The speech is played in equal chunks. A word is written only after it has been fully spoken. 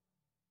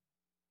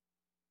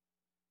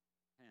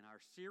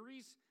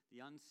series,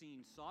 The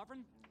Unseen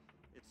Sovereign.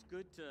 It's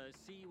good to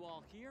see you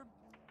all here,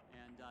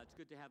 and it's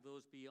good to have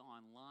those be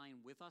online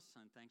with us,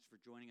 and thanks for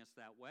joining us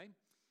that way.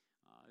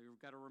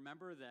 You've got to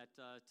remember that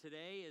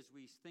today, as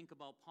we think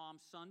about Palm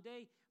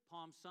Sunday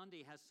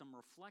has some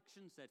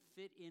reflections that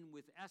fit in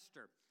with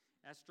Esther.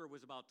 Esther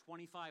was about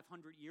 2,500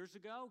 years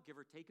ago, give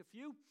or take a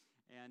few,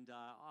 and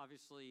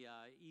obviously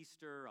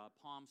Easter,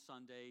 Palm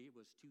Sunday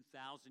was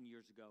 2,000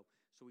 years ago.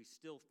 So we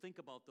still think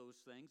about those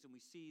things, and we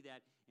see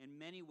that in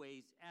many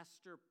ways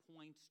Esther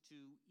points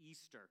to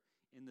Easter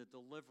in the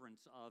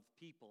deliverance of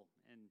people,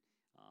 and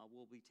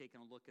we'll be taking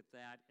a look at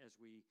that as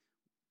we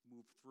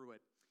move through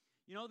it.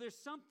 You know, there's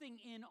something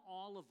in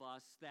all of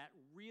us that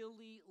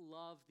really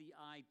love the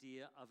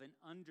idea of an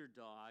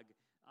underdog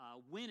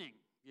winning,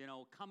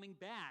 coming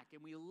back,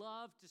 and we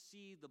love to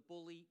see the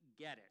bully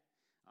get it.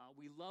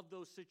 We love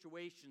those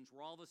situations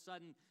where all of a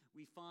sudden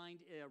we find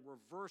a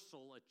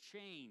reversal, a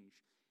change.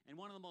 And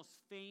one of the most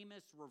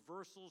famous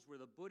reversals where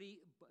the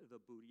bully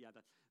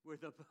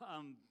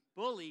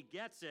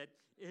gets it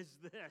is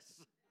this.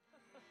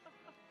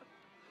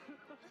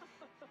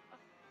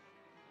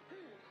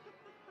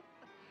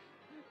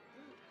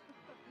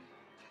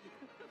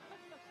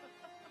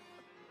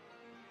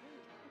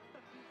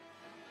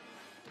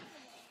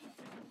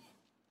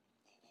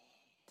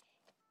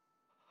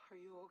 Are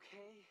you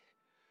okay?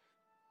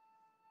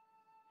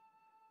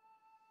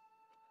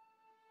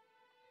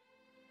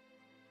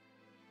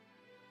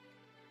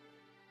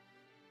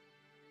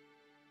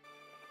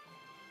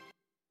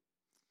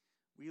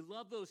 We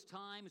love those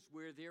times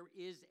where there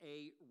is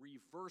a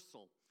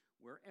reversal,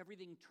 where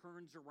everything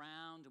turns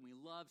around, and we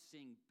love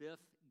seeing Biff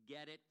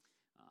get it.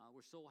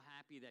 We're so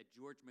happy that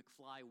George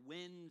McFly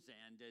wins,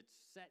 and it's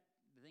set.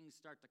 Things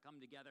start to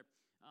come together.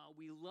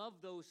 We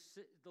love those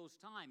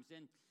times,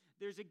 and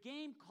there's a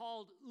game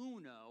called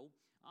Uno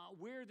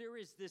where there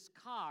is this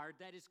card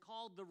that is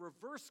called the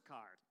reverse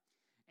card,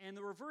 and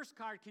the reverse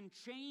card can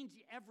change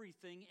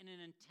everything in an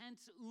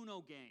intense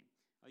Uno game.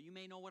 You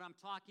may know what I'm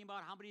talking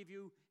about. How many of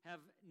you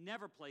have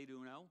never played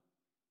Uno?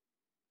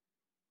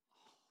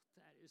 Oh,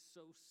 that is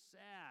so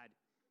sad.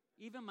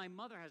 Even my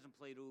mother hasn't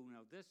played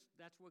Uno. That's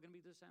what we're going to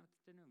be this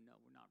afternoon. No,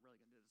 we're not really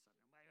going to do this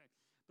afternoon.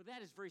 But that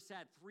is very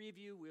sad. 3 of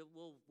you,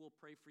 we'll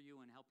pray for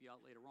you and help you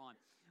out later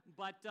on.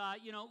 But,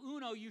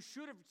 Uno, you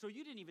should have, so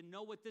you didn't even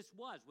know what this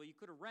was. Well, you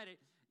could have read it.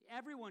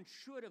 Everyone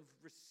should have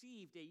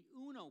received a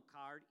Uno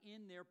card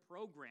in their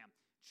program.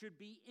 Should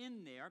be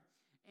in there.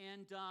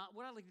 And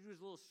what I'd like to do is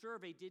a little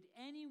survey. Did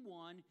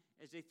anyone,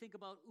 as they think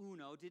about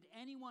Uno, did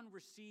anyone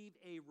receive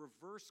a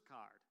reverse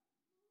card?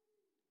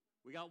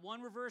 We got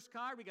 1 reverse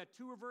card. We got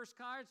 2 reverse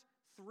cards.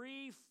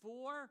 3,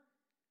 4.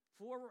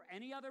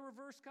 Any other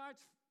reverse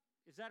cards?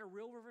 Is that a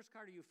real reverse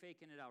card, or are you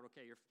faking it out?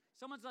 Okay,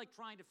 someone's like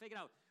trying to figure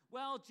it out.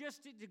 Well,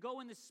 just to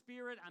go in the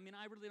spirit, I mean,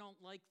 I really don't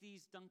like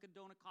these Dunkin'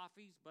 Donut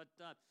coffees, but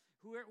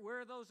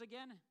where are those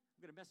again? I'm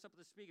going to mess up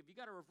the speaker. If you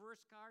got a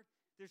reverse card,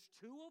 there's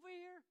 2 over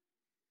here?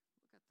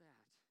 Look at that.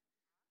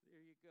 There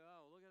you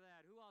go. Look at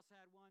that. Who else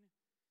had one?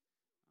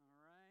 All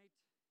right.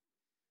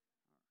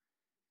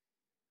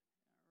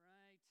 All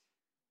right.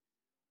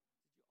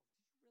 Did you really have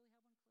one, Claire?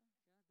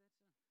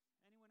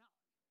 Yeah, anyone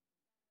else?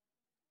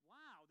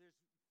 Wow, I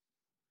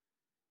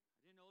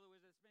didn't know there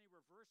was this many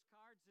reverse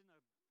cards in the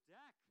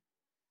deck.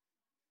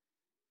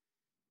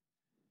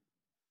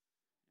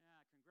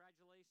 Yeah,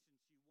 congratulations.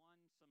 You won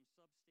some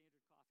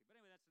substandard coffee. But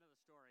anyway, that's another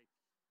story.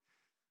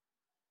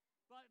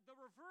 But the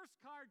reverse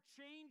card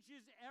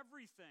changes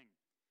everything.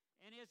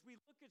 And as we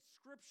look at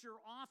Scripture,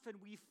 often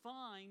we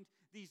find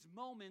these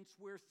moments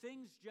where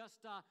things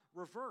just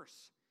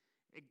reverse.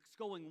 It's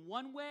going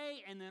one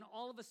way, and then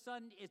all of a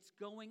sudden, it's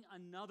going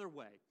another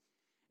way.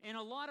 And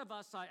a lot of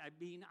us,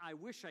 I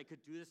wish I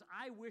could do this.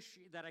 I wish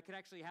that I could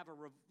actually have a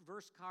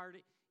reverse card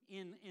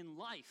in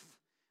life.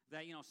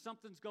 That,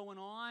 something's going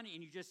on,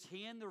 and you just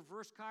hand the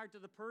reverse card to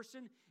the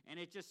person, and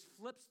it just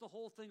flips the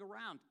whole thing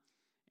around.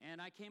 And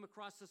I came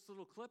across this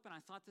little clip, and I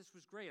thought this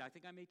was great. I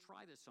think I may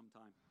try this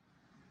sometime.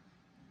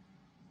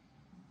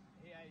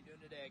 Hey, how you doing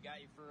today? I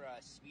got you for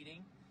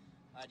speeding.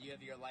 Do you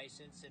have your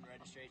license and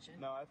registration?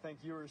 No, I think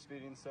you were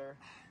speeding, sir.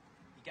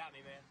 You got me,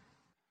 man.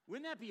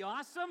 Wouldn't that be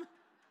awesome?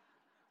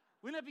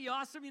 Wouldn't that be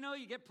awesome?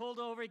 You get pulled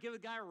over, you give a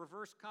guy a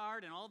reverse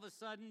card, and all of a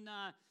sudden,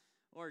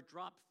 or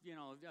drop,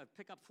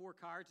 pick up 4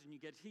 cards, and he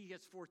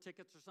gets 4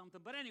 tickets or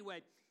something. But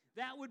anyway,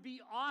 that would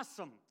be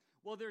awesome.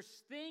 Well,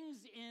 there's things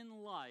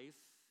in life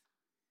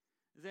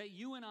that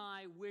you and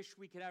I wish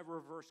we could have a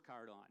reverse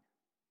card on.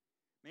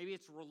 Maybe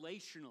it's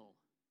relational.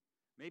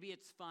 Maybe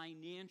it's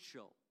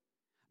financial.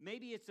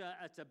 Maybe it's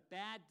a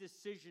bad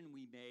decision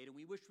we made, and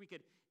we wish we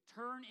could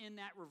turn in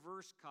that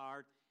reverse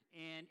card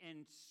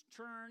and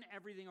turn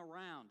everything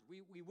around.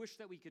 We wish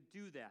that we could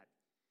do that.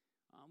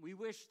 We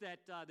wish that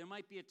there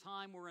might be a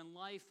time where in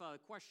life, the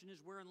question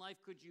is, where in life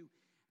could you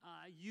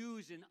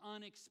use an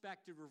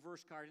unexpected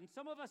reverse card? And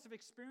some of us have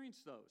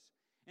experienced those.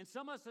 And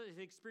some of us have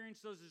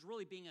experienced those as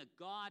really being a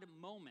God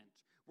moment,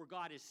 where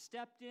God has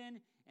stepped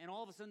in, and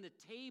all of a sudden the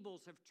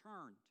tables have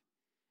turned.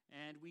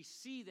 And we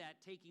see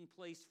that taking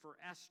place for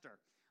Esther.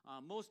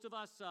 Most of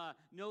us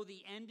know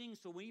the ending,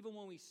 so even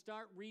when we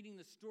start reading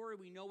the story,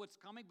 we know what's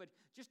coming. But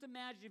just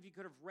imagine if you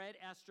could have read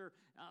Esther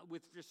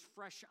with just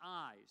fresh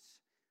eyes.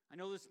 I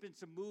know there's been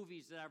some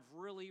movies that I've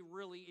really,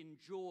 really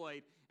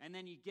enjoyed, and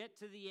then you get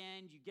to the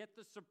end, you get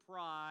the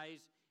surprise,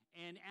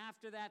 and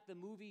after that, the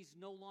movie's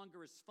no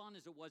longer as fun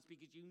as it was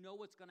because you know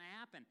what's going to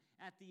happen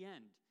at the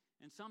end.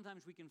 And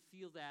sometimes we can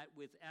feel that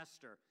with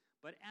Esther.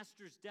 But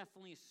Esther's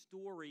definitely a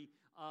story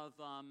of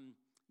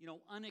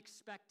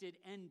unexpected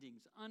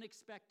endings,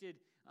 unexpected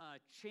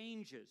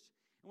changes.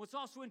 And what's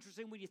also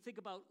interesting when you think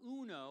about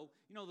Uno,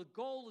 the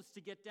goal is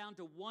to get down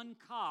to one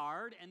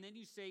card, and then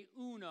you say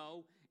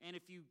Uno, and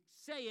if you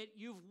say it,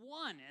 you've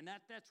won, and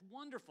that's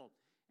wonderful.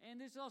 And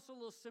there's also a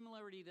little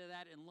similarity to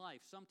that in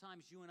life.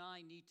 Sometimes you and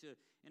I need to,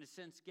 in a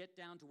sense, get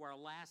down to our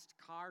last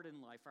card in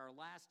life, our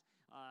last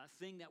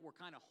thing that we're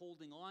kind of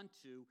holding on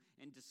to,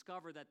 and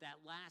discover that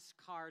last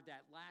card,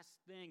 that last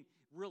thing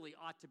really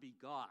ought to be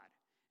God.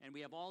 And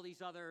we have all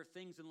these other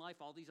things in life,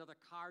 all these other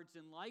cards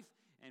in life,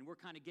 and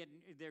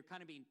they're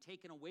kind of being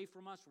taken away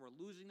from us, we're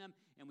losing them,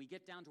 and we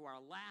get down to our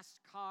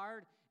last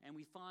card, and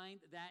we find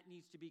that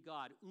needs to be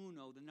God,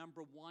 Uno, the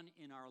number one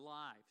in our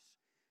lives.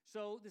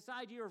 So this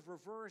idea of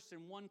reverse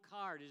and one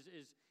card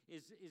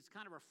is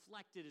kind of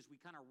reflected as we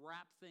kind of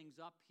wrap things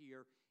up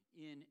here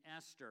in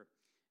Esther.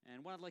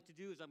 And what I'd like to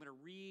do is I'm going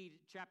to read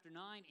chapter 9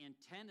 and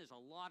 10. There's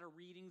a lot of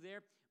reading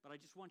there, but I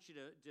just want you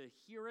to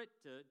hear it,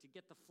 to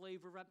get the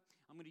flavor of it.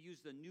 I'm going to use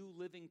the New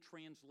Living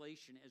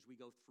Translation as we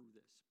go through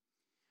this.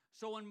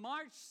 So on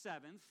March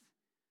 7th,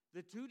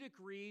 the 2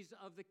 decrees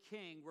of the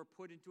king were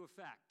put into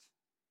effect.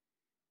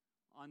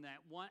 On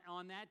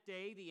that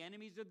day, the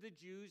enemies of the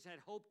Jews had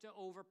hoped to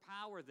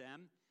overpower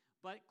them,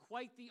 but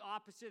quite the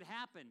opposite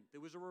happened. There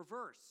was a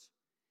reverse.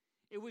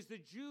 It was the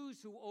Jews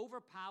who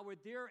overpowered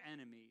their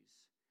enemies.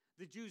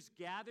 The Jews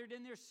gathered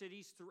in their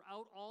cities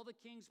throughout all the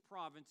king's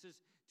provinces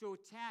to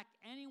attack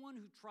anyone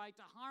who tried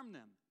to harm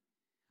them.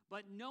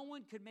 But no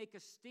one could make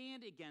a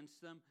stand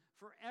against them,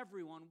 for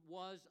everyone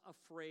was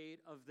afraid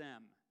of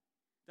them.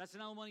 That's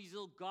another one of these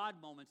little God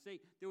moments.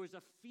 There was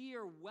a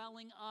fear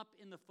welling up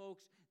in the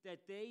folks that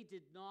they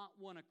did not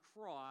want to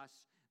cross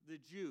the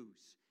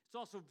Jews. It's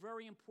also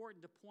very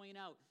important to point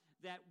out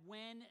that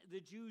when the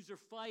Jews are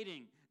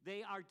fighting,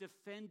 they are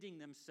defending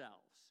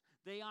themselves.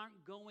 They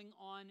aren't going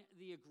on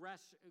the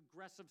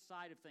aggressive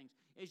side of things.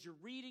 As you're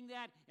reading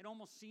that, it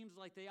almost seems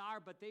like they are,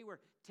 but they were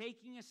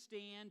taking a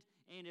stand,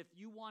 and if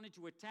you wanted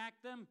to attack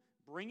them,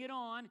 bring it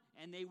on,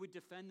 and they would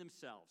defend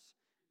themselves.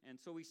 And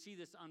so we see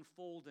this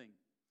unfolding.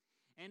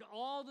 And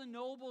all the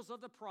nobles of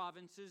the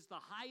provinces, the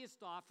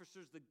highest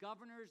officers, the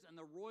governors, and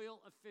the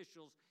royal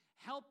officials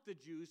helped the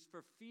Jews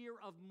for fear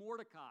of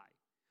Mordecai.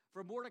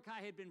 For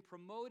Mordecai had been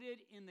promoted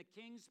in the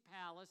king's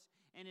palace,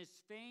 and his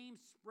fame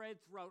spread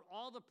throughout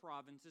all the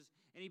provinces,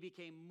 and he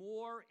became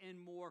more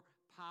and more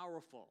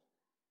powerful.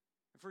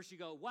 At first you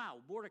go, wow,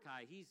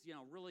 Mordecai, he's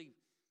really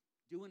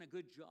doing a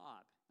good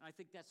job. And I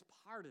think that's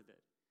part of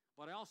it.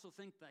 But I also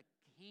think the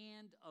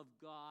hand of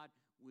God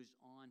was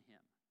on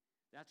him.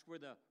 That's where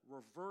the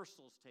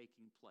reversal's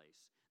taking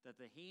place, that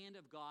the hand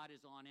of God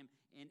is on him,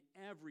 and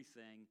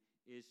everything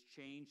is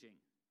changing.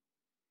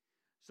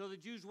 So the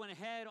Jews went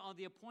ahead on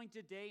the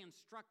appointed day and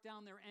struck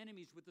down their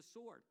enemies with the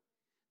sword.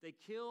 They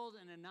killed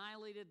and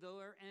annihilated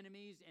their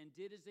enemies and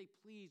did as they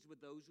pleased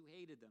with those who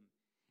hated them.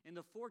 In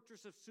the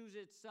fortress of Susa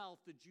itself,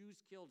 the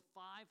Jews killed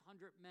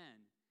 500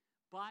 men,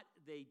 but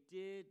they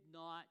did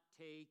not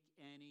take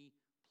any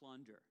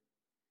plunder.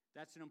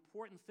 That's an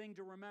important thing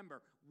to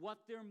remember. What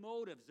their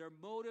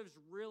motives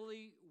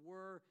really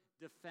were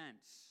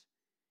defense.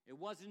 It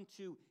wasn't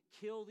to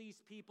kill these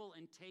people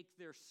and take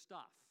their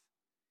stuff.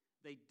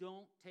 They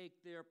don't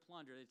take their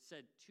plunder. It's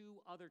said 2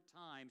 other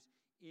times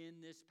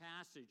in this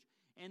passage.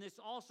 And this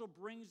also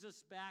brings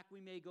us back,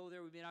 we may go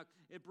there, we may not,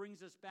 it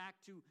brings us back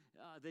to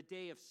the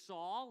day of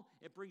Saul.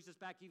 It brings us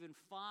back even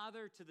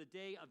farther to the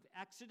day of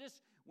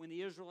Exodus when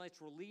the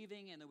Israelites were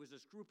leaving and there was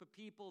this group of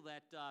people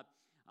that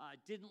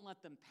didn't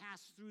let them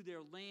pass through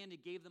their land.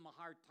 It gave them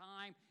a hard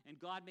time, and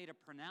God made a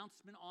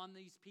pronouncement on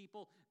these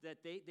people that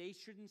they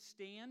shouldn't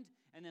stand.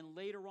 And then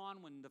later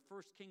on, when the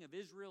first king of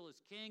Israel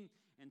is king,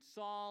 and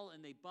Saul,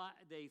 and they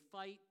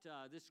fight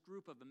this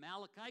group of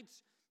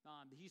Amalekites.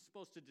 He's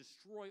supposed to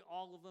destroy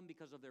all of them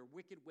because of their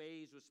wicked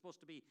ways. It was supposed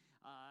to be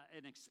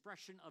an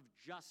expression of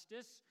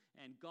justice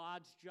and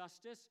God's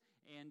justice.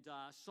 And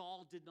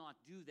Saul did not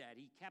do that.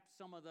 He kept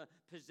some of the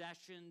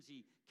possessions.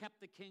 He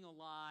kept the king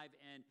alive.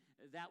 And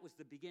that was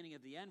the beginning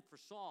of the end for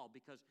Saul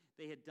because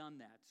they had done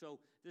that. So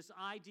this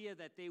idea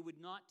that they would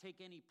not take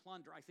any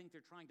plunder, I think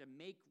they're trying to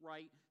make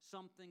right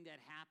something that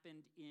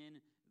happened in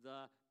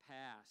the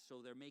past.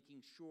 So they're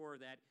making sure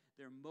that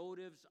their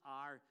motives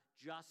are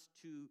just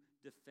to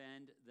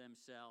defend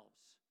themselves.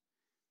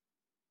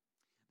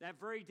 That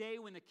very day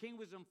when the king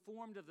was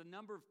informed of the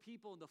number of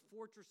people in the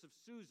fortress of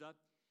Susa,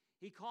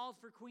 he called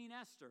for Queen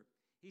Esther.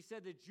 He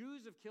said, the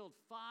Jews have killed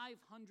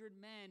 500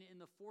 men in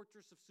the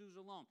fortress of Susa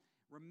alone.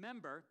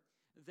 Remember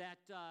that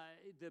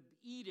the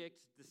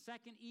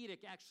second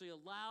edict actually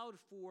allowed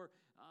for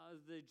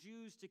the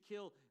Jews to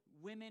kill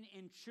women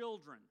and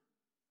children.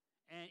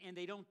 And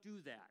they don't do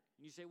that.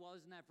 And you say, well,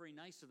 isn't that very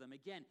nice of them?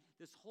 Again,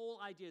 this whole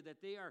idea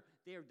that they are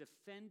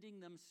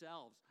defending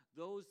themselves,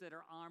 those that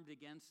are armed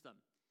against them.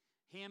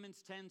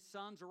 Haman's 10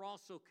 sons are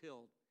also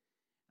killed.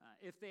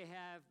 If they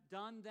have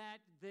done that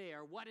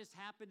there, what has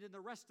happened in the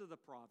rest of the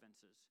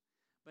provinces?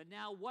 But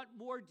now, what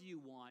more do you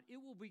want? It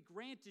will be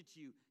granted to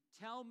you.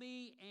 Tell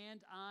me,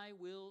 and I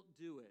will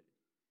do it.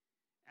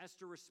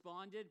 Esther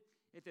responded,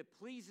 if it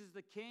pleases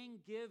the king,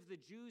 give the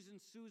Jews in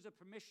Susa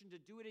permission to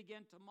do it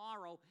again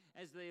tomorrow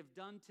as they have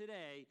done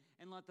today,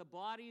 and let the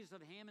bodies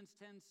of Haman's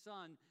 10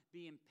 sons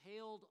be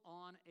impaled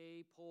on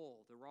a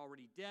pole. They're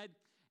already dead.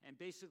 And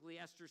basically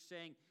Esther's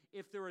saying,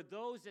 if there are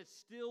those that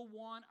still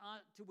want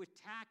to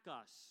attack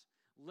us,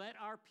 let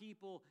our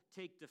people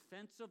take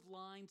defensive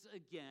lines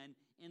again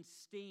and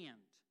stand.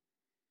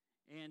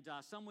 And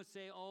some would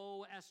say,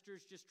 oh,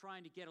 Esther's just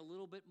trying to get a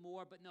little bit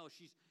more. But no,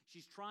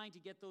 she's trying to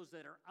get those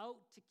that are out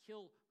to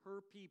kill her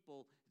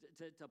people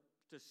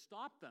to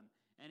stop them.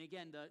 And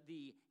again,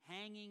 the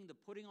hanging, the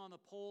putting on the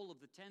pole of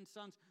the 10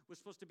 sons was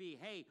supposed to be,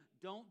 hey,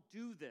 don't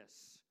do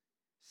this.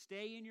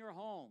 Stay in your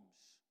homes.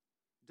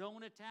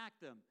 Don't attack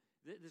them.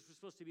 This was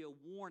supposed to be a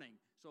warning.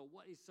 So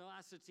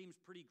us, it seems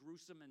pretty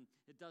gruesome, and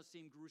it does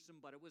seem gruesome,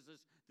 but it was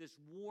this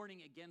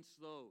warning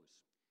against those.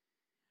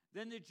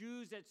 Then the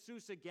Jews at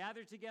Susa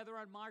gathered together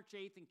on March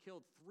 8th and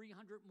killed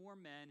 300 more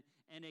men,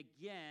 and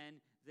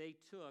again they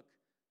took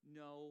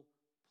no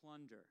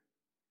plunder.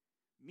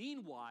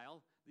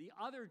 Meanwhile, the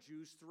other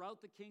Jews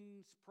throughout the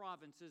king's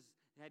provinces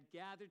had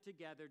gathered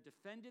together,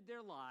 defended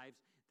their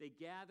lives. They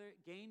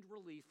gained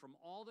relief from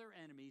all their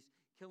enemies,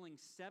 killing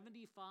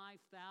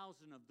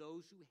 75,000 of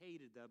those who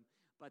hated them,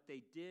 but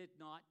they did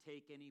not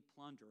take any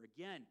plunder.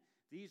 Again,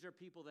 these are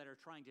people that are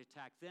trying to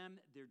attack them.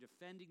 They're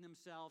defending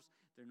themselves.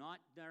 They're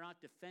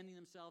not defending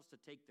themselves to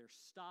take their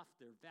stuff,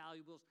 their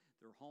valuables,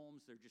 their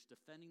homes. They're just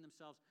defending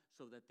themselves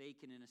so that they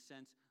can, in a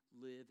sense,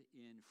 live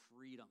in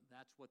freedom.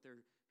 That's what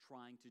they're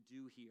trying to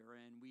do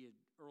here. And we had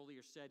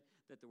earlier said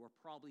that there were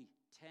probably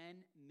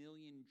 10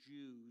 million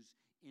Jews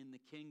in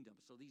the kingdom.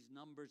 So these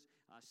numbers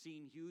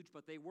seem huge,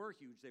 but they were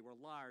huge. They were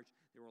large.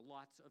 There were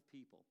lots of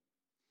people.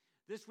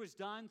 This was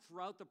done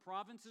throughout the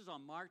provinces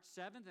on March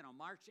 7th, and on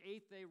March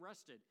 8th they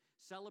rested,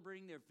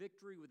 celebrating their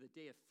victory with a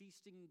day of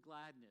feasting and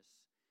gladness.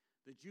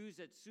 The Jews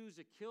at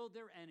Susa killed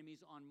their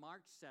enemies on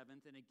March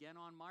 7th and again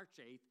on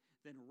March 8th,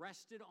 then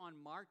rested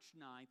on March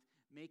 9th,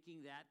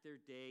 making that their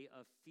day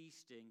of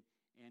feasting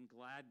and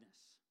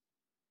gladness.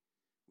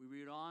 We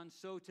read on,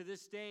 so to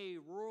this day,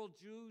 rural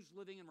Jews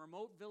living in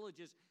remote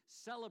villages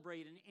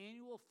celebrate an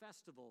annual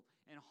festival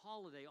and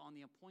holiday on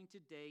the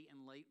appointed day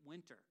in late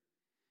winter,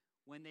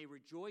 when they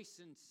rejoice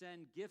and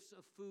send gifts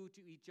of food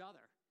to each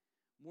other.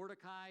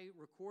 Mordecai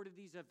recorded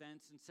these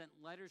events and sent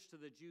letters to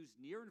the Jews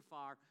near and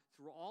far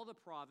through all the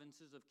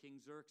provinces of King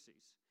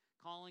Xerxes,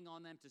 calling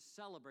on them to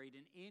celebrate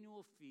an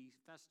annual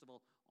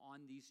festival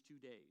on these 2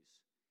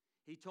 days.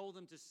 He told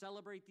them to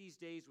celebrate these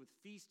days with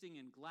feasting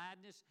and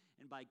gladness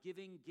and by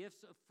giving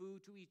gifts of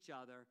food to each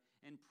other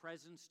and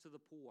presents to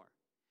the poor.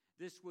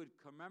 This would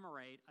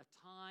commemorate a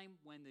time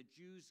when the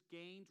Jews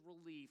gained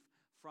relief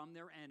from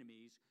their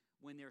enemies,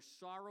 when their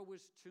sorrow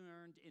was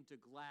turned into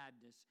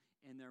gladness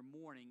and their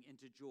mourning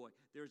into joy.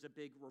 There's a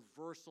big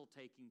reversal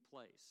taking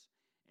place.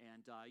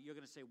 And you're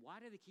going to say,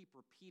 why do they keep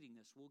repeating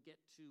this? We'll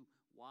get to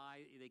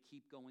why they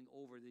keep going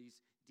over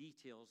these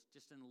details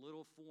just in a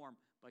little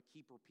form, but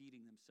keep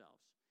repeating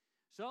themselves.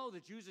 So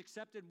the Jews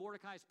accepted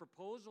Mordecai's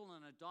proposal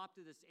and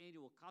adopted this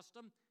annual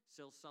custom,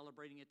 still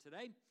celebrating it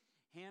today.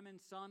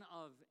 Haman, son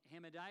of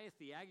Hammedatha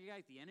the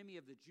Agagite, the enemy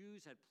of the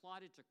Jews, had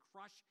plotted to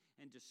crush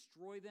and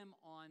destroy them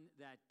on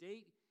that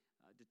date,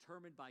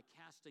 determined by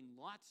casting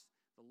lots.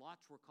 The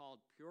lots were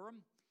called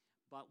Purim.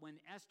 But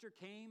when Esther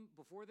came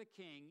before the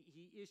king,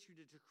 he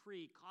issued a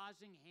decree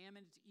causing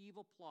Haman's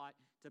evil plot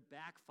to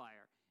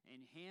backfire,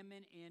 and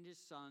Haman and his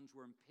sons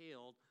were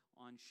impaled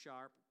on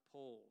sharp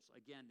poles.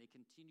 Again, they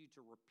continue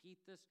to repeat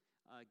this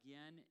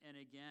again and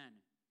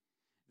again.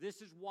 This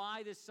is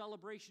why this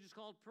celebration is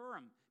called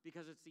Purim,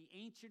 because it's the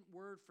ancient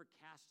word for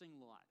casting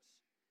lots.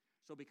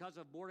 So because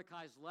of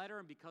Mordecai's letter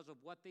and because of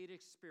what they'd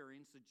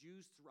experienced, the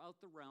Jews throughout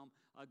the realm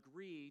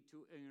agreed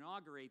to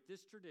inaugurate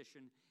this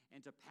tradition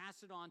and to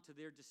pass it on to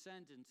their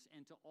descendants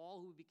and to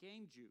all who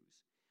became Jews.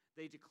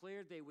 They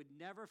declared they would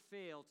never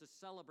fail to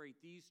celebrate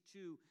these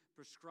 2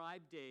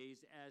 prescribed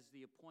days as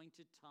the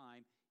appointed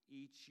time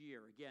each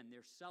year. Again,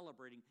 they're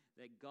celebrating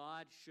that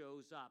God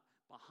shows up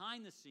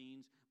behind the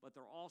scenes, but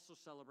they're also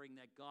celebrating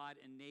that God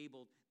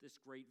enabled this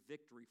great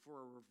victory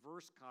for a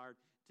reverse card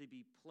to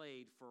be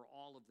played for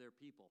all of their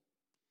people.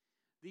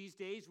 These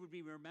days would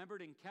be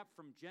remembered and kept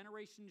from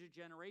generation to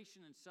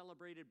generation and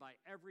celebrated by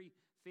every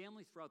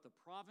family throughout the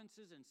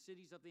provinces and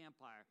cities of the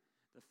empire.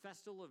 The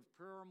festival of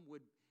Purim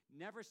would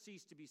never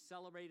cease to be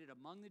celebrated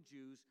among the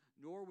Jews,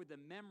 nor would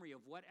the memory of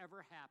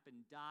whatever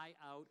happened die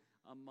out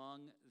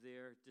among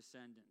their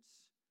descendants.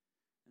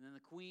 And then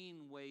the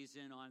queen weighs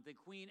in on it. The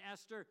Queen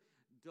Esther,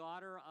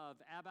 daughter of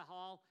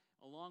Abihail,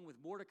 along with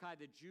Mordecai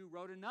the Jew,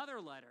 wrote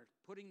another letter,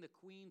 putting the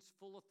queen's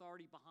full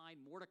authority behind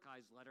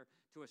Mordecai's letter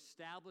to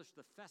establish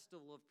the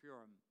festival of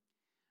Purim.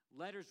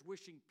 Letters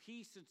wishing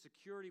peace and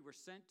security were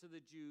sent to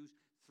the Jews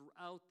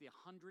throughout the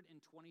 127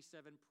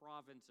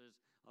 provinces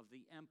of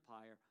the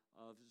empire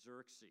of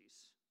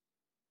Xerxes.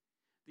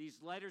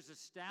 These letters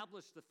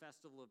established the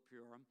festival of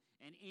Purim,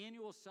 an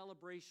annual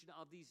celebration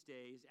of these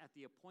days at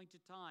the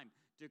appointed time,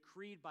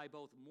 decreed by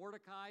both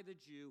Mordecai the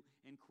Jew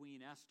and Queen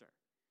Esther.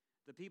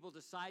 The people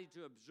decided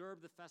to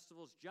observe the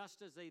festivals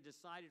just as they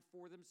decided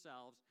for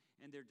themselves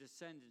and their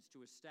descendants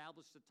to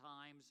establish the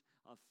times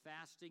of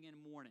fasting and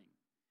mourning.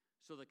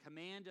 So the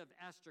command of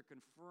Esther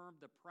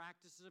confirmed the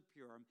practices of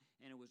Purim,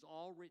 and it was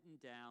all written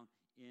down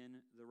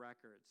in the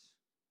records.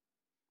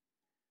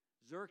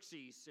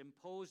 Xerxes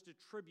imposed a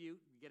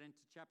tribute, we get into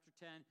chapter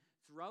 10,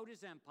 throughout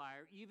his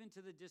empire, even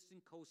to the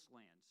distant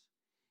coastlands.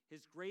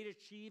 His great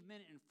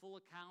achievement and full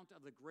account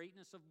of the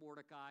greatness of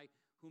Mordecai,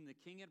 whom the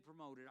king had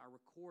promoted, are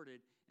recorded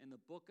in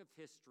the book of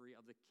history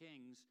of the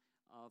kings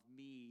of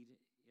Mede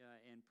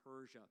and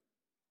Persia.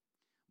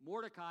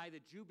 Mordecai,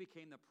 the Jew,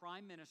 became the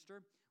prime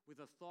minister with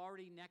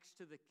authority next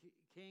to the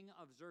king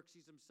of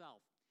Xerxes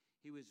himself.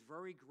 He was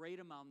very great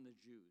among the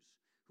Jews,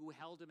 who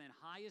held him in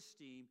high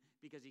esteem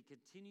because he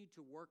continued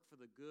to work for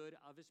the good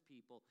of his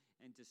people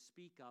and to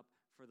speak up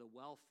for the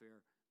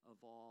welfare of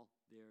all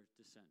their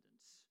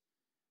descendants.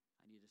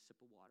 I need a sip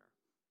of water.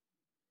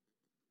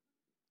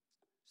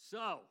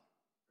 So,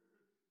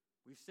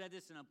 we've said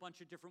this in a bunch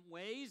of different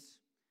ways.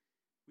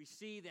 We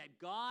see that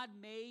God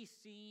may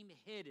seem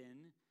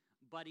hidden,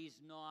 but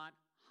he's not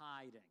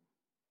hiding.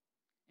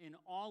 In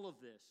all of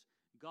this,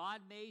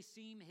 God may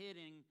seem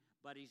hidden,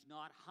 but he's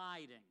not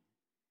hiding.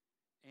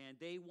 And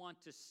they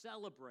want to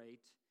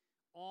celebrate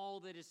all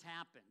that has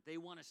happened. They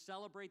want to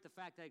celebrate the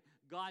fact that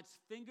God's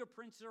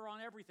fingerprints are on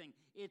everything.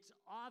 It's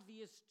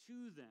obvious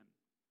to them.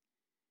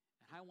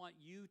 And I want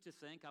you to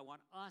think, I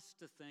want us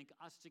to think,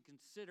 us to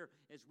consider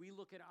as we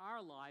look at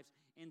our lives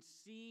and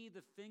see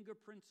the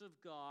fingerprints of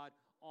God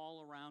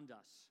all around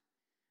us.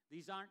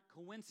 These aren't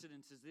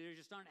coincidences. They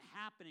just aren't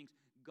happenings.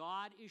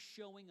 God is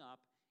showing up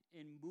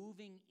and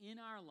moving in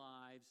our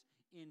lives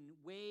in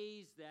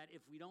ways that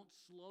if we don't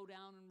slow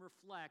down and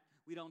reflect,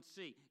 we don't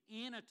see.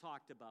 Anna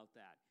talked about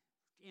that.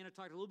 Anna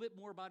talked a little bit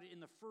more about it in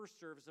the first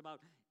service,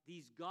 about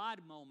these God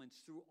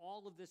moments through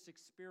all of this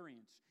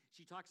experience.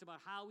 She talks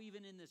about how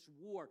even in this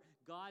war,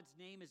 God's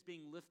name is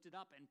being lifted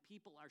up and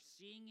people are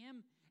seeing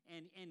him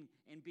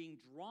and being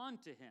drawn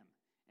to him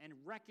and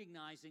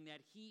recognizing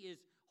that he is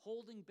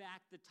holding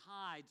back the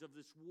tides of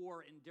this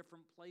war in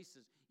different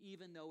places,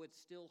 even though it's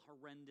still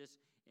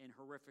horrendous and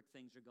horrific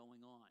things are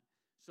going on.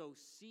 So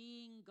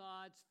seeing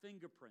God's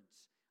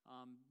fingerprints.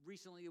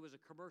 Recently, there was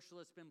a commercial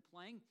that's been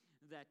playing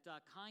that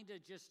kind of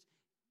just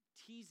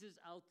teases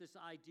out this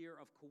idea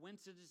of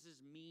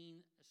coincidences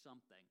mean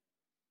something.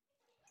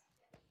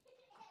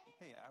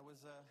 Hey, I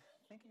was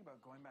thinking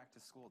about going back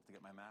to school to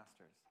get my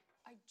master's.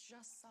 I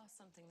just saw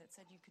something that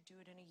said you could do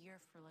it in a year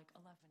for like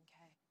 $11K.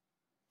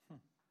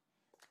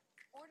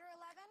 Order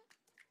 11?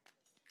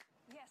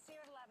 Yes,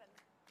 here at 11.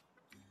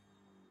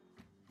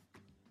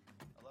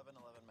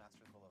 1111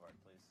 Masters Boulevard,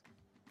 please.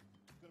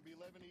 It's gonna be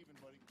 11 even,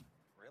 buddy.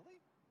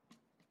 Really?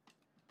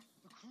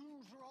 The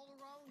clues are all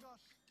around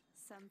us.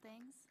 Some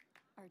things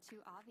are too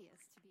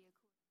obvious to be a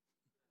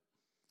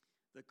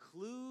clue. The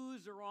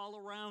clues are all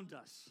around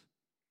us.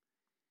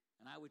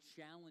 And I would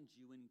challenge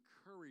you,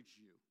 encourage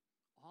you,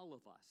 all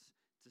of us,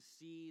 to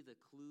see the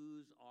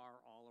clues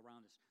are all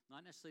around us.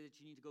 Not necessarily that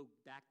you need to go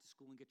back to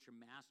school and get your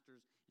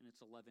master's and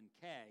it's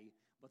 11K,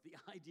 but the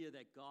idea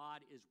that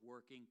God is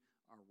working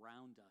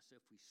around us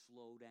if we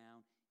slow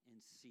down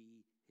and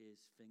see his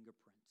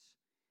fingerprints.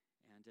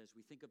 And as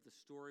we think of the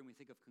story and we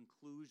think of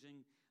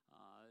conclusion,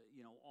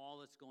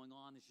 all that's going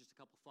on, there's just a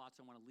couple thoughts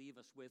I want to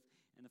leave us with.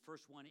 And the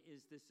first one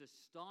is this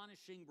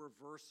astonishing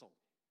reversal.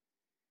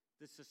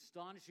 This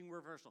astonishing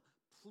reversal.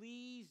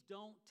 Please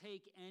don't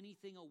take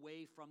anything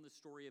away from the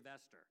story of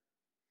Esther.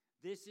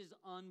 This is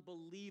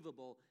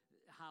unbelievable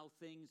how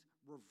things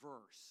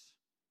reverse.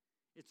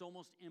 It's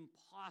almost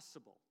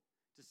impossible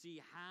to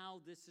see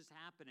how this is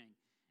happening.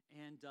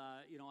 And,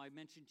 I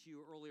mentioned to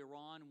you earlier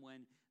on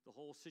when the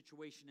whole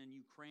situation in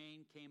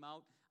Ukraine came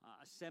out,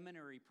 a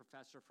seminary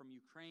professor from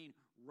Ukraine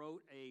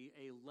wrote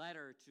a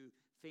letter to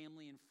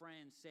family and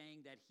friends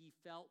saying that he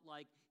felt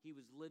like he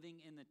was living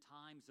in the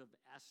times of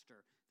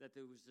Esther, that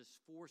there was this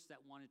force that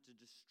wanted to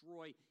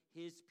destroy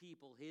his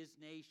people, his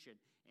nation,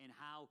 and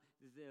how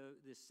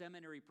the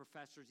seminary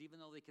professors,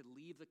 even though they could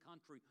leave the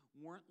country,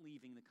 weren't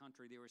leaving the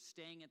country. They were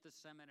staying at the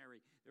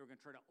seminary. They were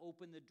going to try to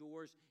open the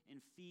doors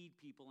and feed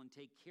people and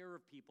take care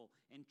of people.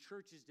 And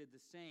churches did the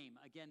same.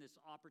 Again, this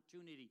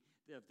opportunity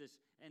of this.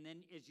 And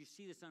then as you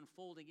see this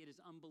unfolding, it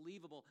is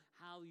unbelievable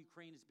how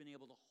Ukraine has been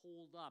able to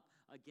hold up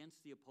against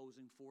the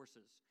opposing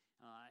forces.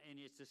 And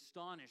it's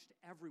astonished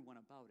everyone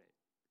about it.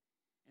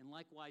 And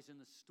likewise in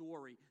the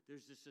story,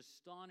 there's this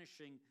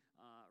astonishing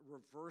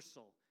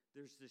reversal.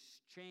 There's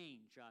this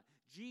change.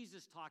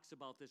 Jesus talks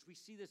about this. We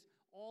see this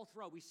all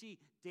throughout. We see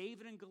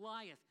David and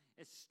Goliath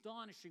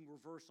astonishing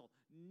reversal.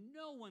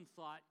 No one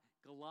thought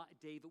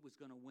David was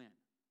going to win.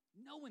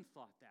 No one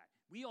thought that.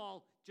 We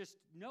all just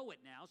know it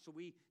now, so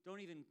we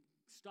don't even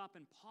stop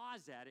and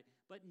pause at it,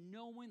 but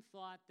no one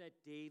thought that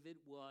David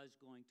was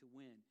going to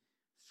win.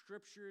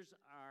 Scriptures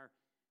are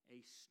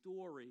a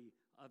story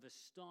of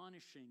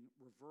astonishing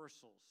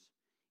reversals.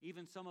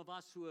 Even some of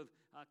us who have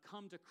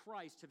come to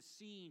Christ have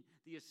seen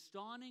the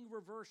astonishing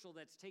reversal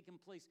that's taken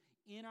place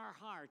in our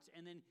hearts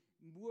and then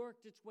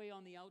worked its way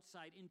on the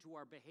outside into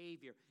our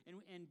behavior.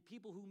 And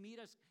people who meet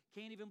us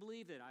can't even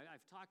believe it.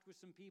 I've talked with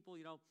some people,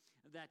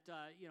 that,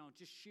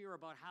 just share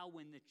about how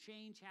when the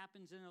change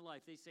happens in their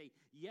life, they say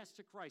yes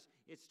to Christ.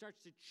 It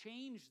starts to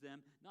change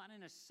them, not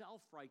in a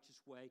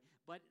self-righteous way,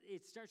 but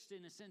it starts to,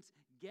 in a sense,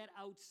 get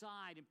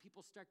outside and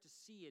people start to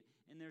see it.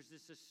 And there's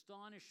this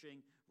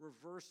astonishing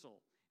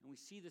reversal. And we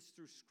see this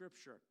through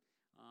Scripture.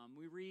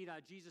 We read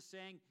Jesus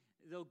saying,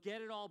 they'll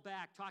get it all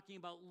back, talking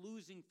about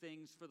losing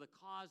things for the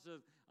cause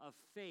of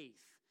faith.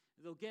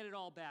 They'll get it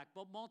all back,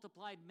 but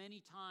multiplied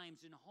many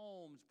times in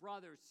homes,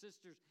 brothers,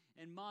 sisters,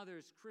 and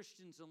mothers,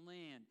 Christians, and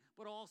land,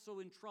 but also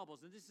in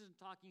troubles. And this isn't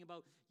talking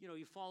about,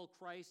 you follow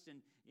Christ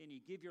and you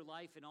give your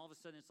life, and all of a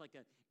sudden it's like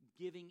a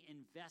giving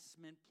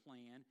investment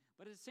plan.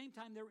 But at the same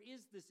time, there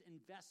is this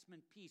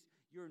investment piece.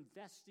 You're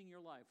investing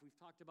your life. We've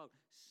talked about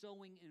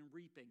sowing and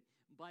reaping.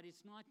 But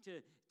it's not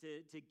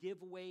to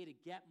give away to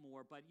get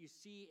more. But you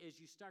see, as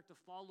you start to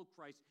follow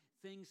Christ,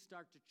 things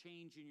start to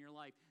change in your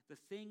life. The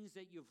things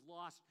that you've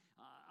lost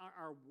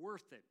are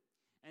worth it.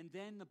 And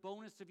then the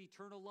bonus of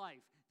eternal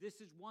life. This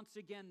is once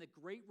again the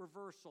great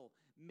reversal.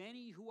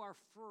 Many who are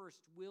first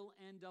will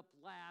end up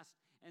last,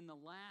 and the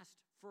last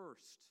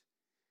first.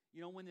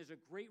 When there's a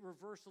great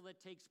reversal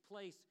that takes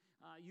place,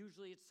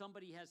 usually it's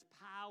somebody has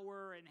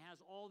power and has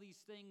all these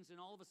things, and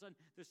all of a sudden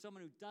there's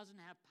someone who doesn't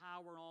have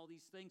power and all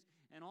these things,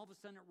 and all of a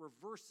sudden it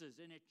reverses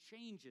and it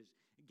changes.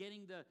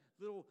 Getting the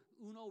little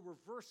Uno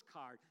reverse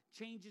card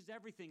changes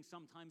everything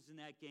sometimes in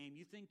that game.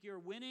 You think you're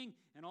winning,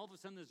 and all of a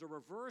sudden there's a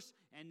reverse,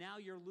 and now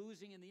you're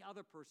losing and the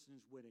other person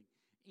is winning.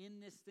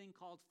 In this thing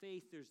called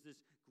faith, there's this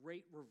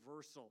great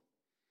reversal.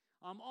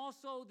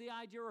 Also, the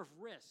idea of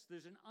risk.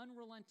 There's an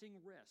unrelenting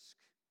risk.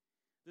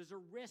 There's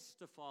a risk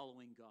to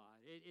following God.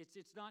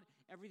 It's not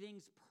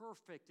everything's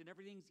perfect and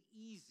everything's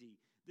easy.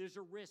 There's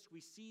a risk.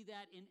 We see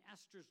that in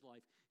Esther's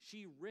life.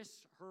 She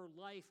risks her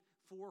life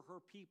for her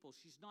people.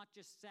 She's not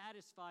just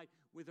satisfied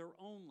with her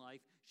own life.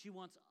 She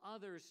wants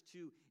others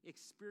to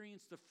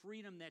experience the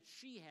freedom that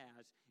she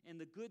has and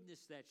the goodness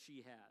that she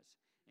has.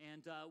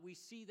 And we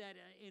see that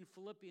in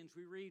Philippians.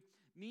 We read,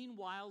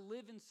 "Meanwhile,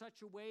 live in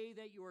such a way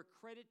that you are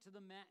credit to the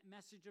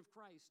message of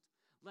Christ.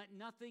 Let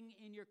nothing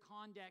in your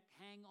conduct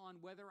hang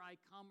on whether I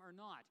come or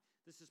not."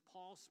 This is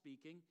Paul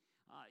speaking.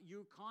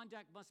 Your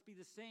conduct must be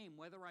the same,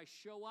 whether I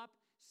show up,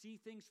 see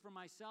things for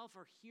myself,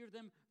 or hear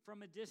them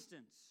from a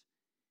distance.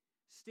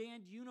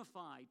 Stand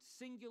unified,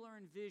 singular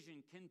in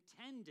vision,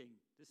 contending.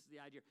 This is the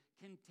idea.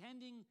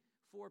 Contending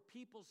for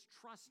people's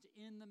trust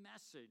in the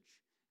message.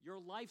 Your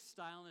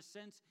lifestyle, in a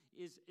sense,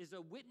 is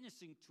a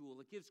witnessing tool.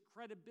 It gives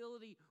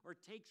credibility or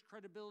takes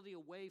credibility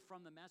away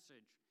from the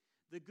message.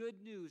 The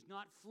good news,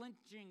 not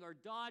flinching or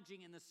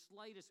dodging in the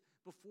slightest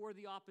before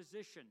the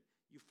opposition.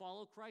 You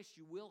follow Christ,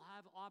 you will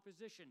have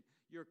opposition.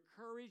 Your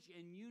courage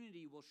and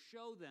unity will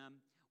show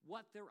them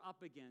what they're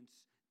up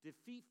against.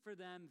 Defeat for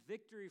them,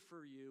 victory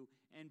for you,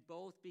 and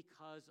both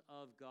because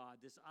of God.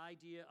 This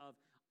idea of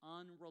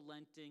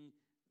unrelenting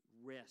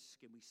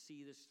risk, and we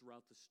see this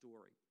throughout the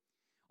story.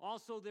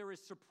 Also, there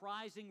is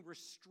surprising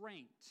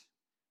restraint.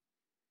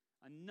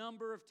 A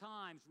number of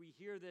times we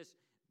hear this,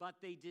 but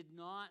they did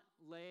not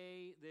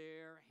lay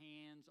their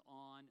hands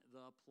on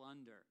the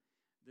plunder.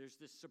 There's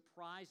this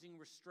surprising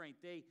restraint.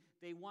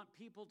 They want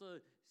people to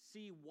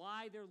see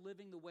why they're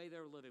living the way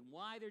they're living,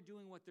 why they're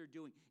doing what they're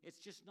doing. It's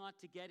just not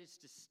to get, it's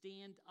to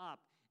stand up.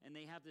 And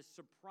they have this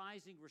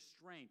surprising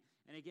restraint.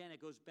 And again,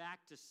 it goes back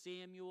to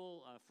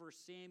Samuel, 1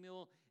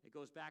 Samuel. It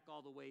goes back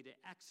all the way to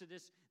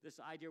Exodus, this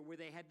idea where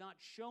they had not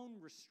shown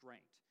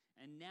restraint.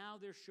 And now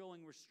they're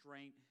showing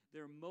restraint.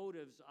 Their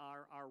motives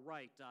are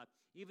right.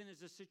 Even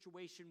as a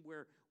situation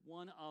where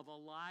one of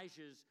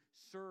Elijah's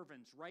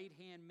servants,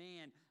 right-hand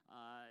man,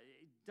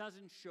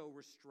 doesn't show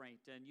restraint.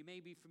 And you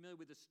may be familiar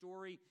with the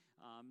story.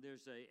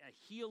 There's a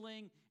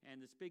healing,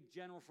 and this big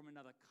general from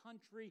another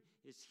country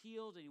is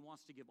healed, and he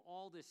wants to give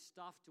all this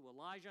stuff to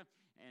Elijah,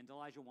 and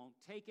Elijah won't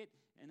take it.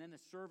 And then the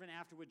servant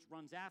afterwards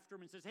runs after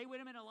him and says, "Hey, wait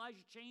a minute,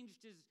 Elijah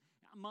changed his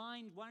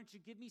mind. Why don't you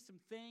give me some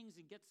things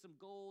and get some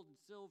gold and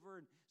silver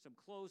and some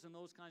clothes and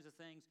those kinds of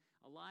things?"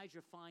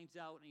 Elijah finds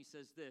out, and he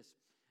says this,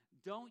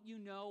 "Don't you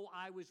know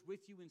I was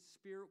with you in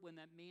spirit when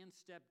that man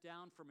stepped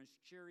down from his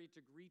chariot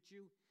to greet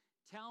you?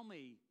 Tell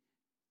me,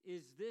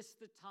 is this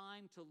the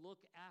time to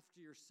look after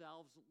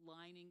yourselves,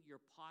 lining your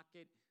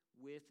pocket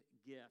with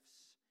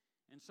gifts?"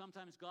 And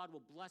sometimes God will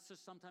bless us.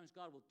 Sometimes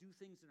God will do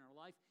things in our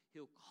life.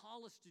 He'll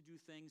call us to do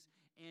things,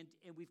 and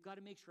we've got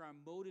to make sure our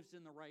motive's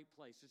in the right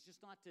place. It's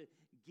just not to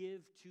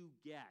give to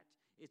get.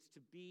 It's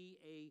to be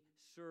a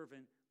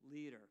servant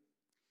leader.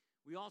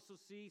 We also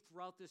see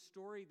throughout this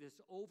story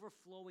this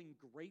overflowing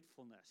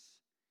gratefulness.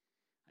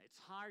 It's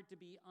hard to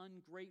be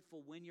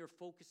ungrateful when you're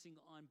focusing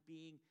on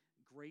being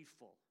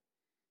grateful.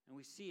 And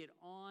we see it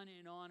on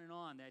and on and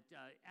on, that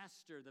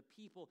Esther, the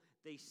people,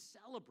 they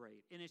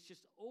celebrate, and it's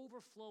just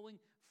overflowing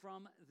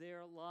from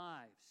their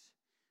lives.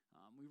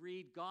 We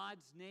read,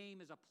 God's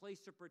name is a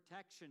place of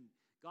protection.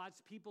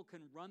 God's people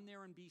can run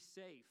there and be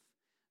safe.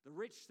 The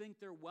rich think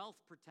their wealth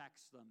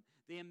protects them.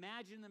 They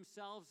imagine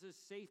themselves as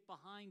safe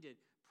behind it.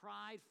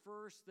 Pride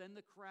first, then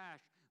the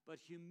crash. But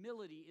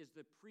humility is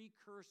the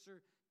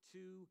precursor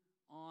to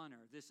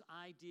honor. This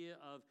idea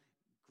of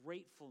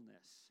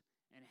gratefulness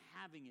and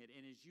having it.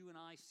 And as you and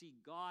I see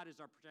God as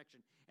our protection,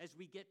 as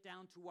we get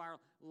down to our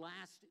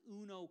last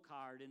Uno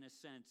card, in a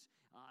sense,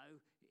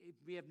 if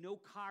we have no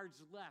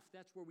cards left,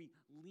 that's where we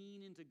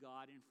lean into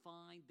God and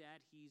find that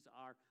He's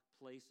our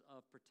place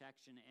of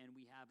protection, and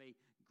we have a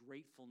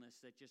gratefulness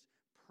that just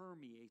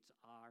permeates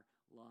our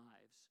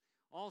lives.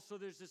 Also,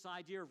 there's this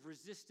idea of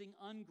resisting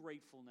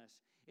ungratefulness.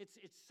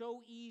 It's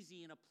so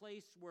easy in a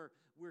place where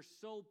we're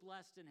so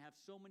blessed and have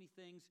so many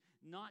things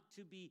not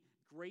to be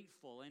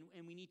grateful,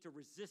 and we need to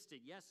resist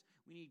it. Yes,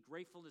 we need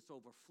gratefulness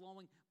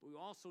overflowing, but we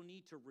also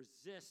need to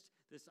resist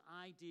this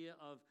idea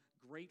of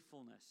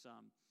gratefulness.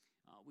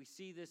 We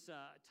see this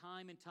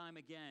time and time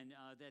again,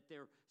 that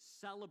they're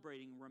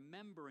celebrating,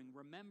 remembering,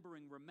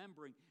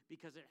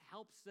 because it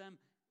helps them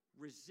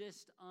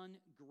resist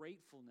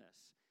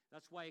ungratefulness.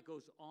 That's why it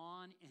goes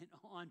on and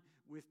on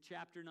with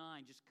chapter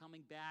 9, just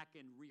coming back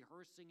and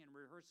rehearsing,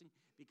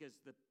 because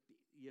the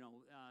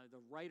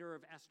writer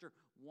of Esther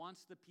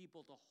wants the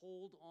people to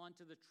hold on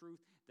to the truth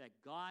that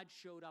God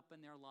showed up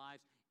in their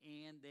lives,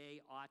 and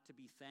they ought to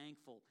be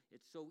thankful.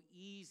 It's so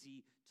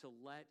easy to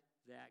let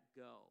that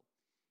go.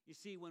 You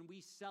see, when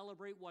we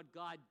celebrate what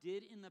God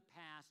did in the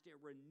past, it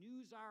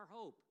renews our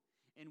hope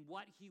in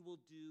what He will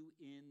do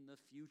in the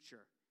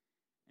future.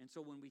 And so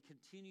when we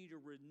continue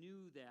to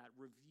renew that,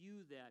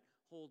 review that,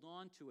 hold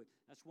on to it,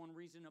 that's one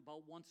reason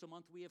about once a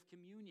month we have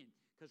communion,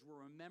 because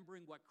we're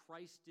remembering what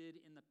Christ did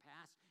in the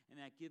past, and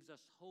that gives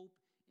us hope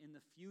in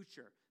the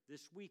future.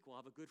 This week we'll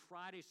have a Good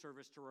Friday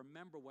service to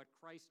remember what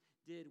Christ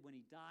did when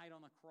He died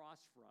on the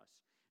cross for us.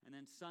 And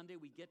then Sunday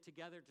we get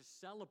together to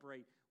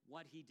celebrate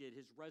what He did,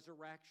 His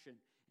resurrection,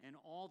 and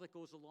all that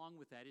goes along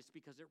with that. It's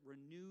because it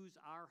renews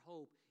our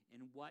hope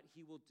in what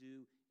He will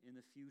do in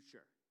the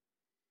future.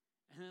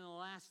 And then the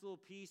last little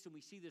piece, and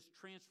we see this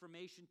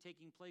transformation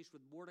taking place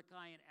with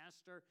Mordecai and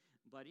Esther,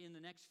 but in the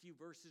next few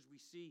verses we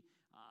see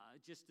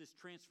just this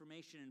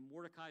transformation in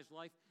Mordecai's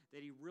life,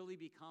 that he really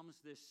becomes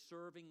this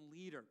serving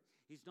leader.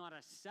 He's not a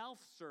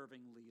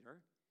self-serving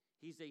leader,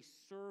 he's a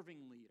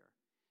serving leader.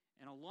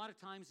 And a lot of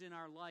times in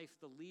our life,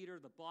 the leader,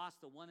 the boss,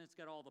 the one that's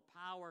got all the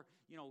power,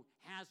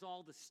 has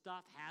all the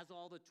stuff, has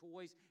all the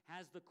toys,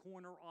 has the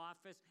corner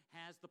office,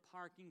 has the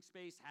parking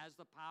space, has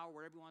the power,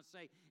 whatever you want to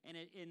say. And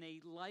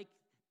they like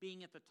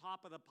being at the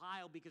top of the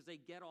pile because they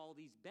get all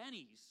these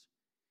bennies.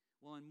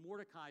 Well, in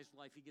Mordecai's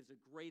life, he gives a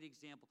great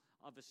example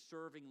of a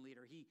serving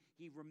leader.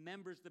 He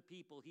remembers the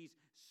people. He's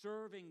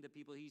serving the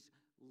people. He's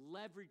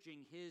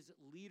leveraging his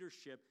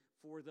leadership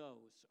for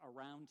those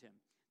around him.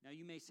 Now,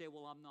 you may say,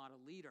 well, I'm not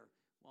a leader.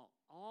 Well,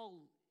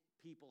 all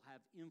people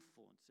have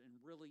influence, and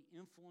really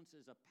influence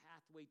is a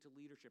pathway to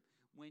leadership.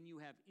 When you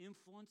have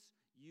influence,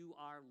 you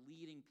are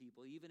leading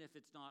people. Even if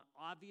it's not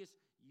obvious,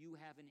 you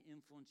have an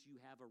influence, you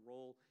have a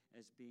role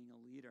as being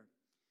a leader.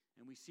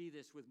 And we see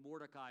this with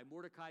Mordecai.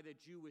 Mordecai, the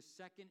Jew, was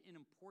second in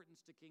importance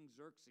to King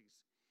Xerxes.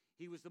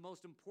 He was the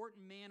most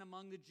important man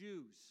among the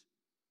Jews.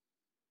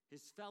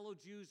 His fellow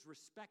Jews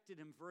respected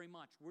him very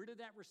much. Where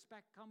did that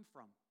respect come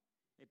from?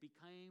 It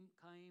came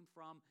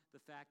from the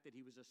fact that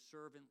he was a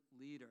servant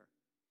leader,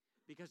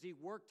 because he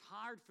worked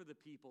hard for the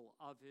people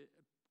of his,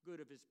 good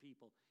of his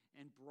people,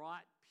 and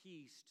brought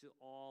peace to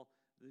all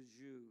the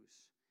Jews.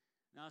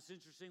 Now, it's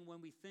interesting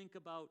when we think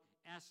about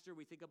Esther,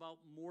 we think about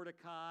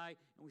Mordecai,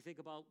 and we think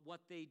about what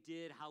they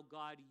did, how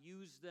God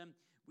used them.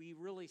 We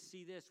really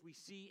see this. We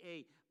see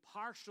a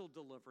partial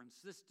deliverance.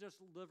 This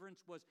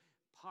deliverance was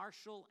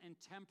partial and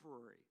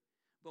temporary.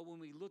 But when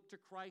we look to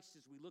Christ,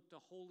 as we look to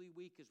Holy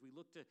Week, as we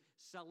look to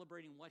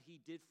celebrating what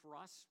He did for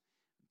us,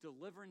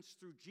 deliverance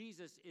through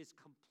Jesus is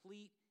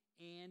complete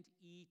and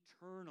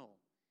eternal.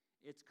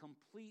 It's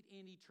complete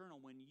and eternal.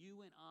 When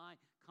you and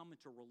I come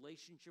into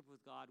relationship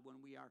with God,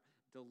 when we are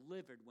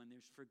delivered, when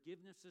there's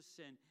forgiveness of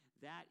sin,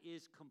 that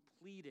is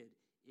completed.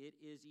 It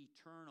is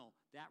eternal.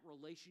 That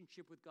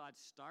relationship with God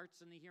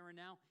starts in the here and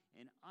now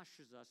and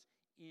ushers us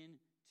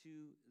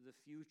into the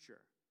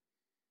future.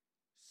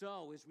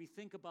 So, as we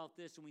think about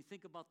this and we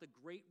think about the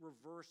great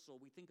reversal,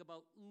 we think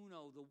about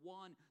Uno, the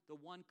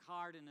one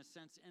card in a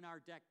sense in our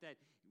deck that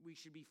we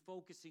should be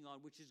focusing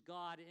on, which is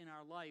God in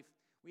our life,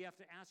 we have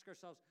to ask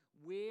ourselves,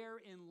 where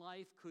in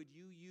life could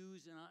you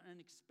use an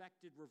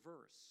unexpected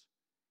reverse?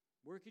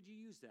 Where could you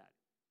use that?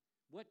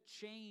 What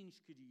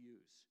change could you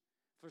use?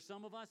 For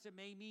some of us, it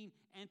may mean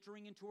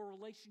entering into a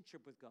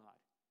relationship with God.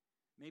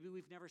 Maybe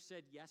we've never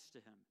said yes to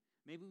Him.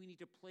 Maybe we need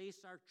to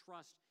place our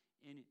trust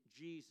in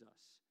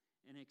Jesus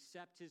and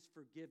accept His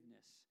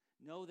forgiveness.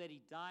 know that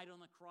he died on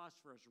the cross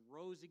for us,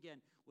 rose again,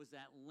 was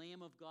that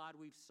Lamb of God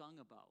we've sung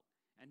about.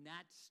 And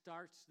that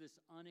starts this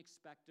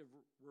unexpected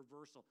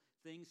reversal.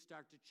 Things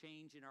start to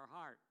change in our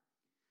heart.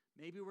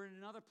 Maybe we're in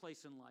another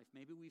place in life.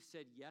 Maybe we've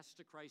said yes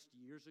to Christ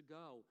years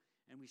ago,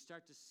 and we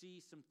start to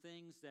see some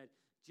things that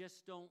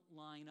just don't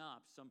line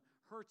up, some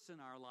hurts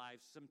in our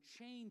lives, some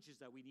changes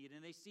that we need,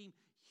 and they seem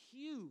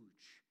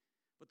huge.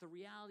 But the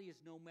reality is,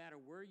 no matter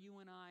where you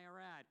and I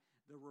are at,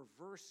 the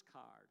reverse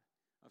card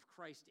of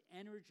Christ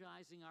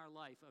energizing our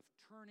life, of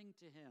turning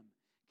to him,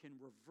 can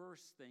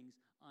reverse things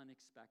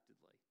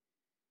unexpectedly.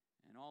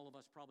 And all of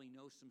us probably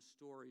know some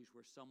stories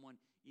where someone,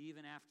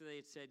 even after they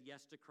had said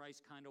yes to Christ,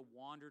 kind of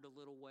wandered a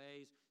little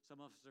ways. Some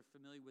of us are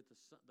familiar with the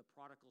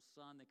prodigal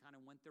son. They kind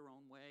of went their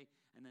own way,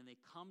 and then they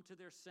come to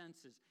their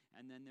senses,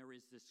 and then there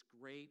is this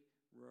great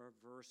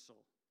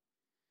reversal.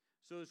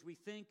 So as we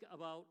think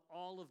about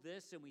all of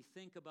this, and we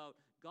think about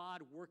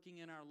God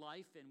working in our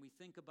life, and we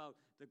think about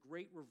the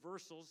great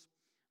reversals,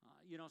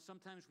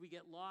 sometimes we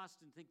get lost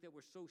and think that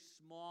we're so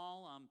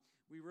small.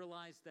 We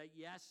realize that,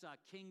 yes,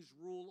 kings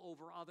rule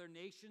over other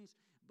nations,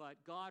 but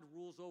God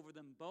rules over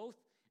them both.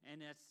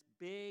 And that's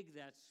big,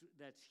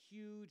 that's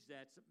huge,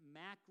 that's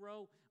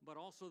macro, but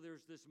also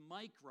there's this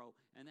micro,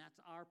 and that's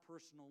our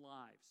personal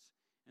lives.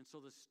 And so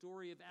the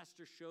story of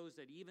Esther shows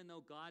that even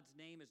though God's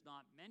name is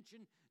not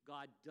mentioned,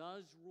 God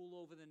does rule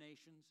over the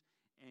nations,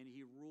 and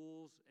he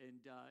rules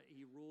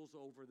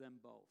over them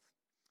both.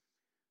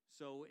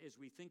 So as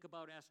we think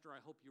about Esther,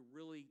 I hope you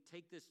really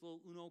take this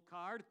little Uno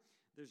card.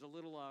 There's a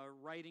little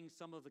writing,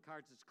 some of the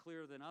cards it's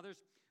clearer than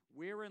others.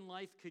 Where in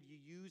life could you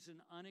use an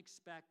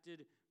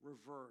unexpected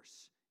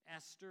reverse?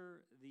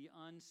 Esther, the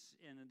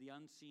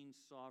unseen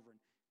sovereign.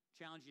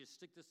 Challenge you to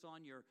stick this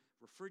on your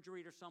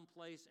refrigerator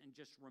someplace and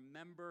just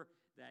remember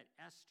that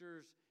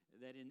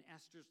in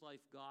Esther's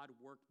life, God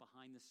worked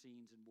behind the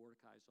scenes, and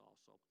Mordecai's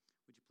also.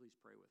 Would you please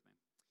pray with me?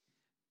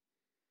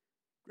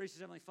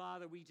 Gracious Heavenly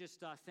Father, we just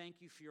thank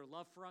you for your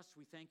love for us.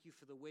 We thank you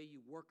for the way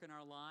you work in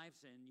our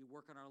lives, and you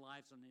work in our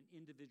lives on an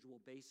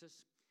individual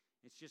basis.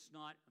 It's just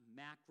not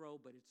macro,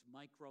 but it's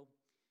micro.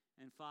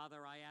 And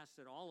Father, I ask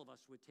that all of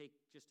us would take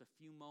just a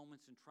few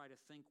moments and try to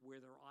think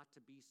where there ought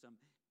to be some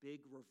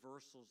big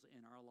reversals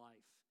in our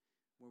life,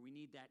 where we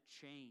need that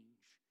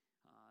change,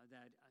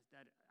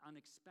 that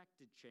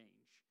unexpected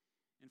change.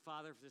 And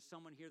Father, if there's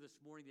someone here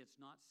this morning that's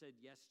not said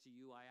yes to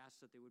you, I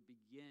ask that they would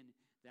begin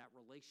that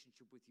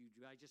relationship with you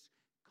by just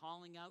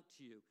calling out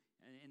to you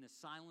in the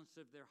silence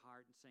of their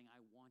heart and saying,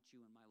 I want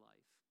you in my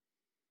life.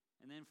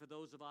 And then for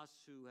those of us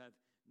who have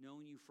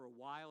known you for a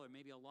while, or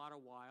maybe a lot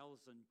of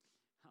whiles, and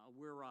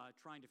we're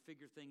trying to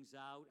figure things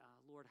out,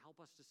 Lord, help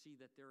us to see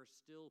that there are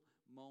still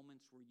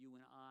moments where you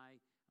and I,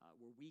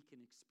 where we can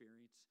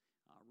experience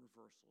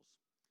reversals.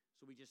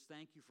 So we just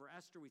thank you for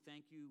Esther. We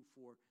thank you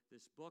for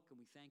this book, and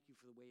we thank you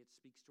for the way it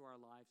speaks to our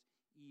lives,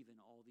 even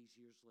all these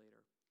years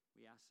later.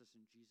 We ask this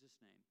in Jesus'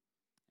 name.